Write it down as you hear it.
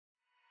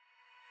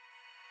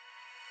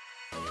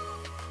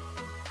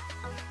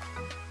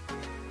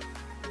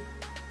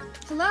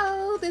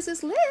Hello, this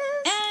is Liz.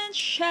 And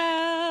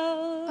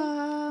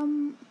Shell.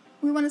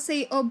 We want to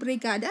say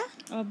obrigada.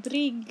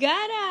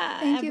 Obrigada.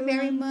 Thank you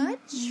very much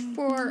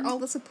for all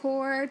the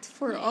support,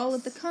 for all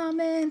of the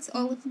comments,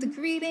 all of the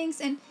greetings,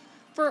 and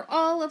for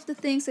all of the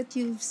things that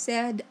you've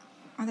said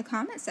on the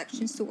comment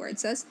sections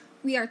towards us.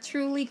 We are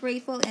truly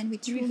grateful and we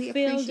truly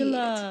appreciate the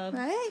love. it.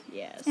 Right?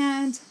 Yes.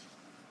 And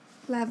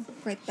love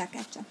right back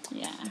at you.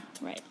 Yeah,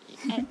 right.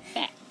 At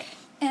back.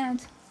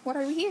 And what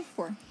are we here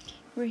for?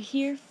 We're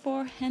here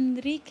for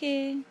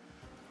Henrique.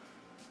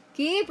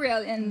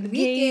 Gabriel Henrique.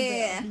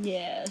 Gabriel,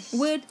 yes.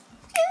 With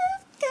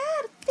You've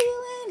Got a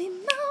Feeling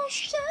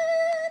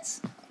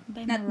Emotions.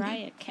 By Not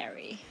Mariah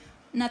Carey.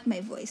 Not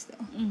my voice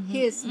though.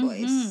 His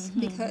voice.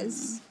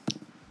 Because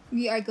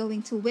we are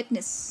going to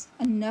witness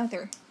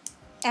another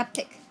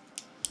epic,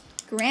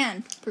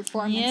 grand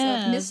performance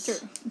of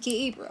Mr.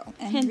 Gabriel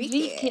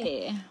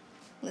Henrique.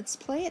 Let's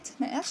play it,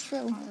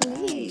 Maestro,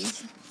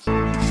 please.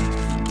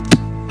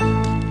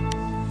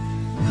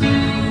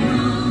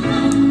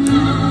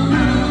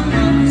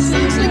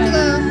 Sounds like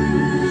a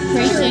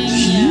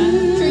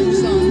church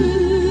song,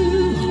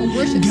 a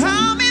worship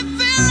song.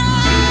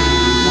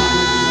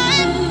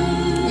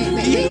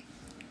 Wait.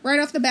 Right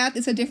off the bat,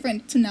 it's a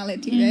different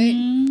tonality, right?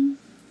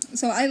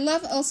 So I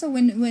love also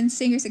when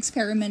singers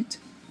experiment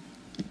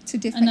to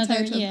different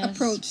types of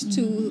approach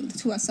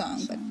to a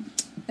song. But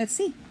let's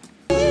see.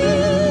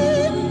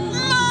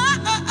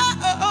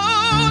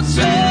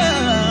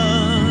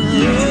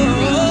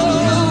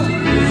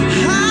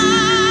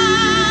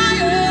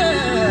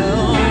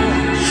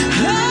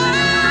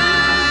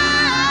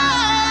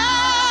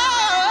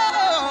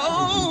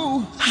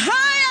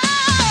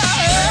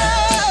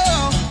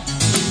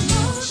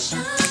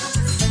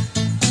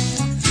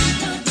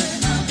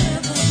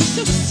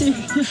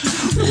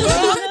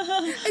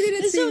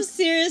 It's so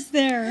serious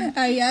there.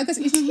 Yeah, because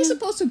he's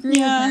supposed to groove,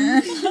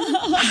 man.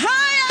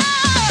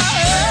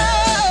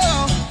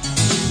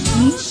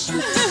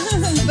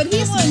 But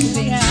he's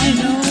moving. Yeah, I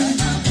know.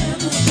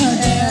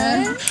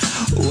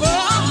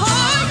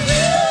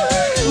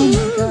 Oh my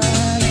God.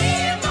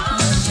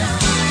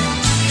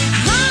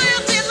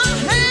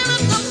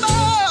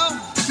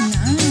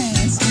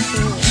 Nice.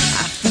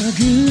 I feel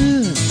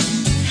good.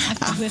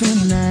 I feel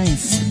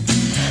nice.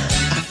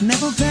 I've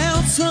never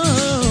felt so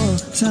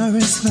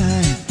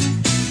satisfied.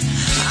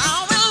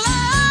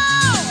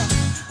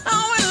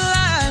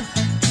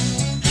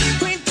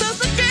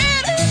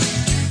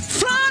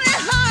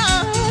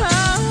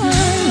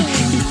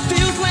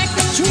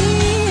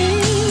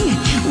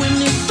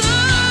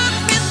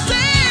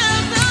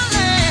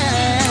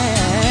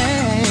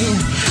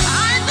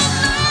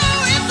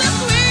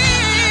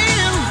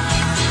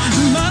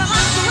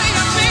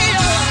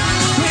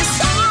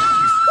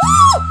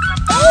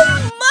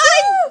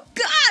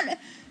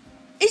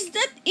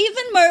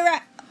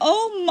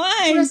 Oh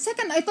my! For a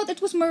second, I thought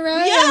it was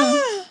Mariah.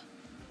 Yeah!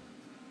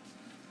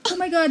 Oh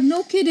my God,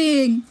 no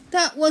kidding.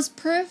 That was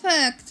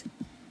perfect.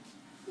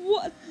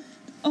 What?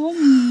 Oh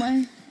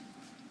my.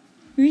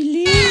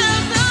 Really?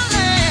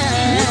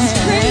 That's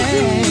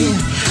crazy.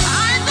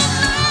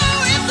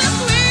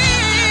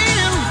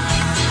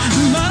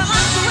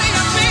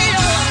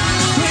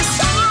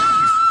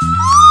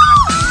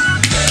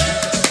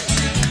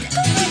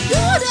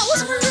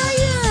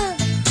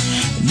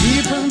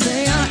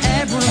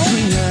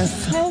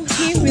 How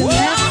he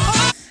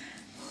relaxed.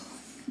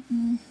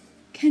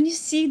 Can you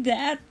see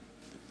that?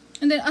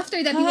 And then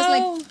after that, he was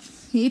like,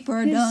 he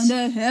poured down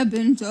the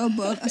heavens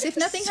above. As if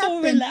nothing so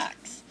happened.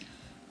 Relaxed.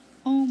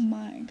 Oh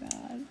my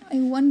God. I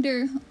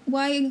wonder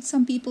why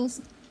some people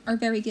are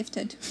very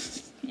gifted.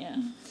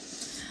 Yeah.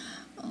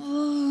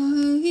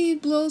 Oh, he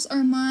blows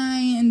our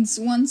minds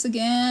once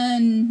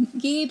again.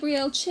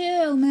 Gabriel,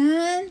 chill,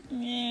 man.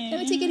 Yeah. Can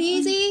we take it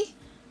easy?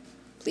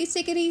 Please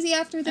take it easy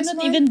after this I'm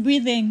not one. even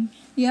breathing.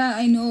 Yeah,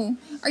 I know.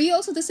 Are you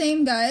also the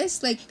same,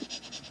 guys? Like,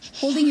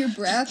 holding your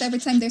breath every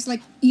time there's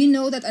like, you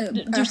know that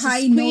a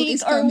high note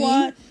is coming. Or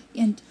what?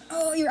 And,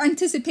 oh, you're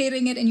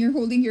anticipating it and you're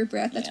holding your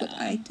breath. That's what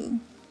I do.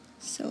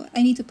 So,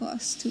 I need to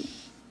pause to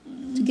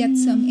get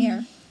some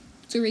air.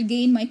 To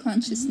regain my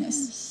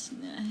consciousness.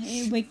 Yes.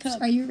 Hey, wake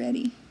up. Are you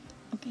ready?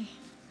 Okay.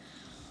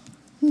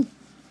 Ooh.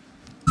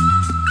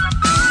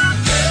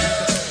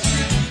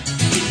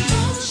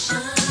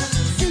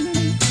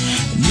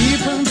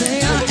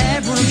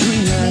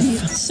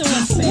 It's so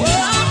unfair.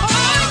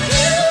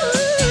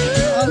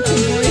 All two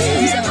boys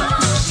comes out.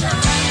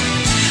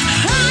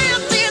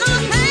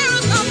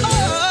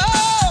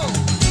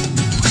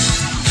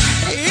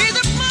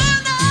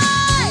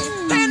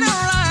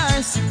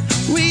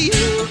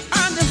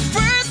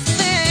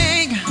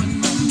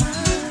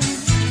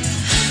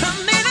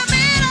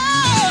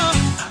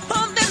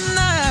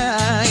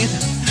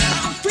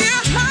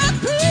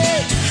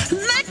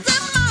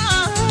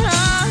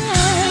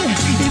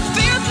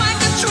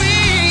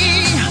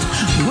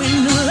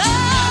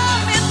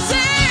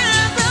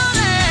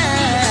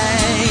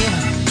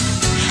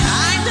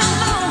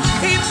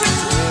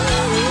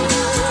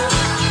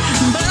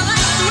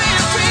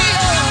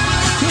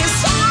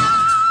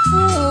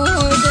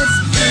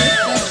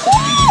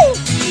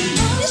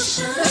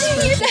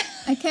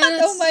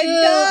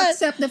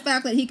 accept the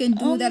fact that he can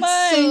do Oh that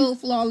my. so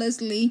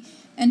flawlessly,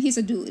 and he's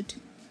a dude.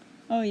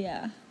 Oh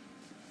yeah.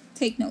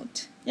 Take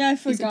note. Yeah, I He's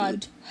a forgot.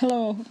 dude.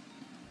 Hello.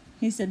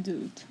 He's a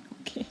dude.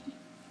 Okay.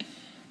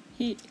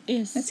 He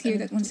is. Let's hear a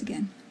that once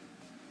again.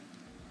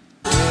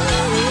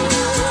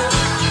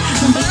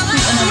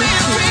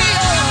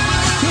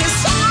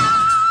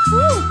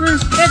 Woo!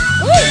 Perfect.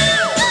 Oh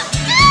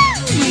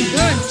my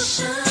god.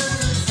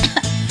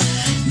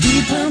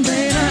 Deeper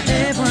than I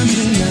ever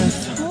knew.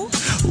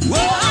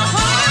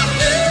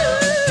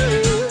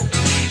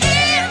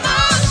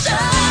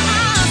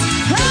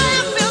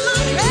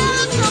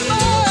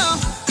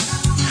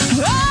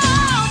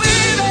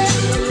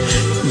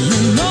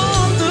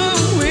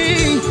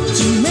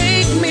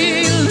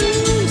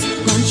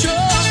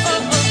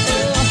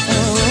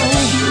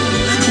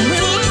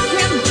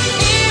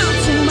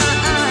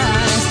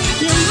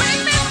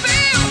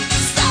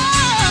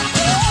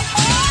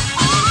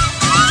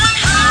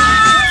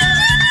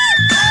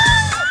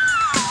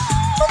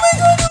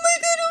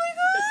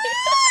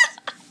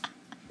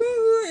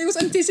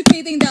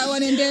 Anticipating that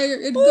one, and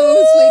there it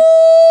goes,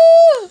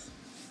 like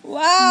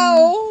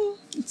Wow.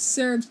 it's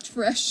served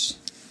fresh.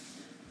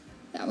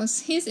 That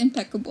was his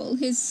impeccable.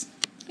 His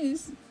he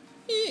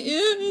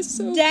is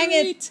so Dang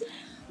great. it.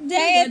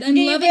 Dang it, I'm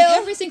loving Gabriel.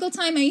 every single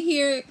time I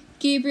hear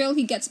Gabriel.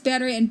 He gets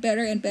better and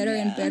better and better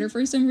and Yeah. better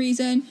for some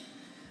reason.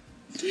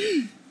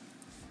 I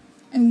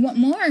want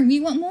more. We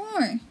want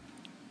more.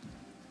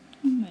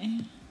 Oh my.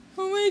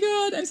 Oh my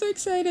god! I'm so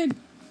excited.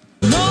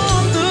 Like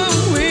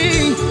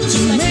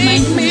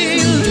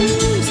mindfulness.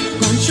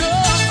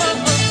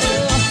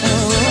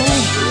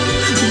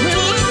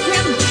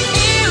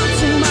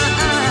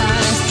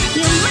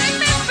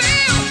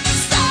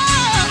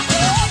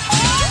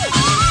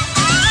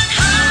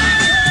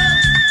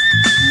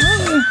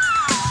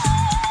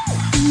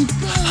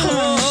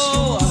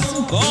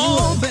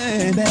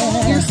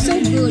 You're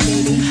so good,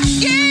 baby. Even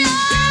do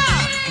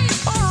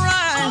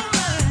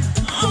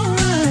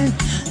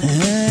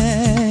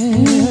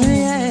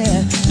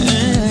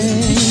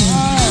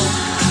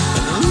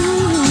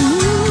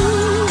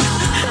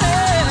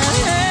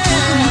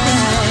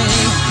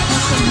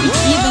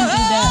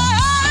that.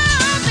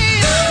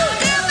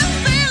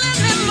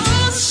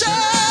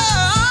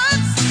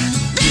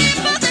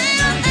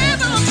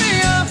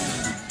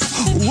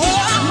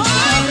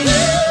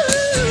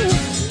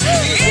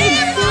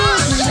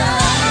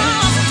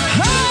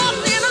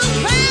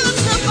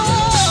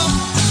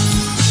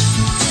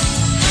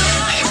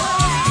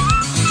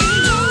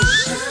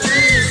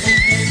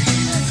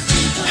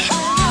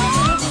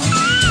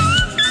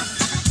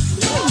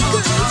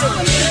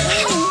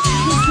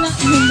 It's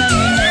not human,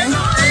 you know.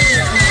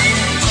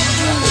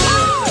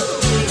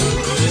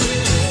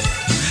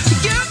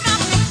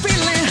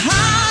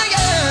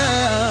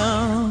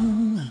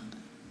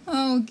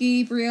 Oh,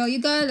 Gabriel, you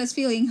got us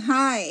feeling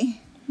high.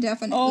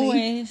 Definitely.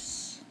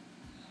 Always.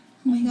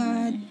 Oh my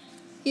god.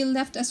 He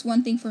left us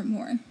wanting for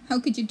more. How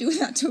could you do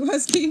that to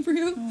us,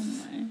 Gabriel? Oh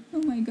my.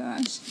 Oh my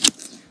gosh.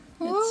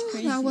 Oh,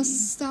 that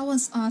was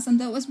awesome.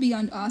 That was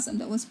beyond awesome.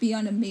 That was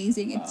beyond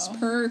amazing. It's Wow.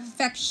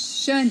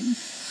 perfection.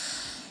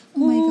 Oh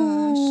my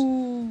gosh.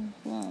 Ooh,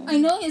 wow. I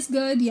know he's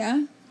good,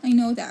 yeah. I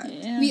know that.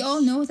 We Yes.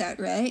 all know that,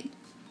 right?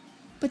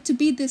 But to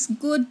be this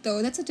good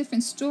though, that's a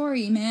different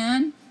story,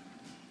 man.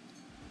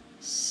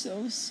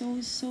 So.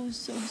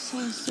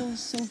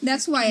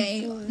 That's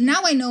why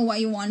now I know why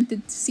you wanted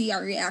to see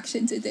our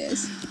reaction to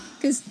this.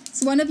 Because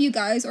one of you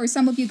guys or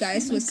some of you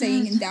guys Oh my was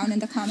saying God. down in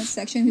the comment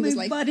section, he was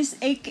My like, body's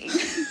aching.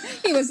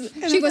 he was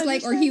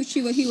like, or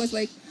he was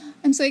like,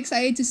 I'm so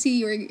excited to see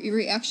your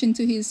reaction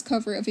to his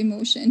cover of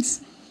Emotions.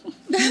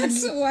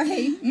 That's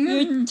why.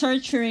 You're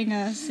torturing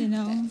us, you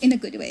know. In a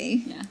good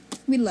way. Yeah.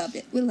 We love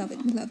it. We love it.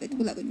 We love it.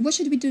 We love it. What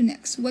should we do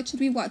next? What should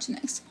we watch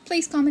next?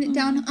 Please comment it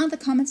down on the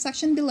comment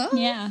section below.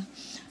 Yeah.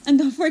 And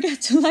don't forget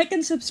to like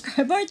and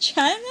subscribe our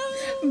channel.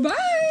 Bye.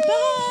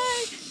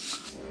 Bye.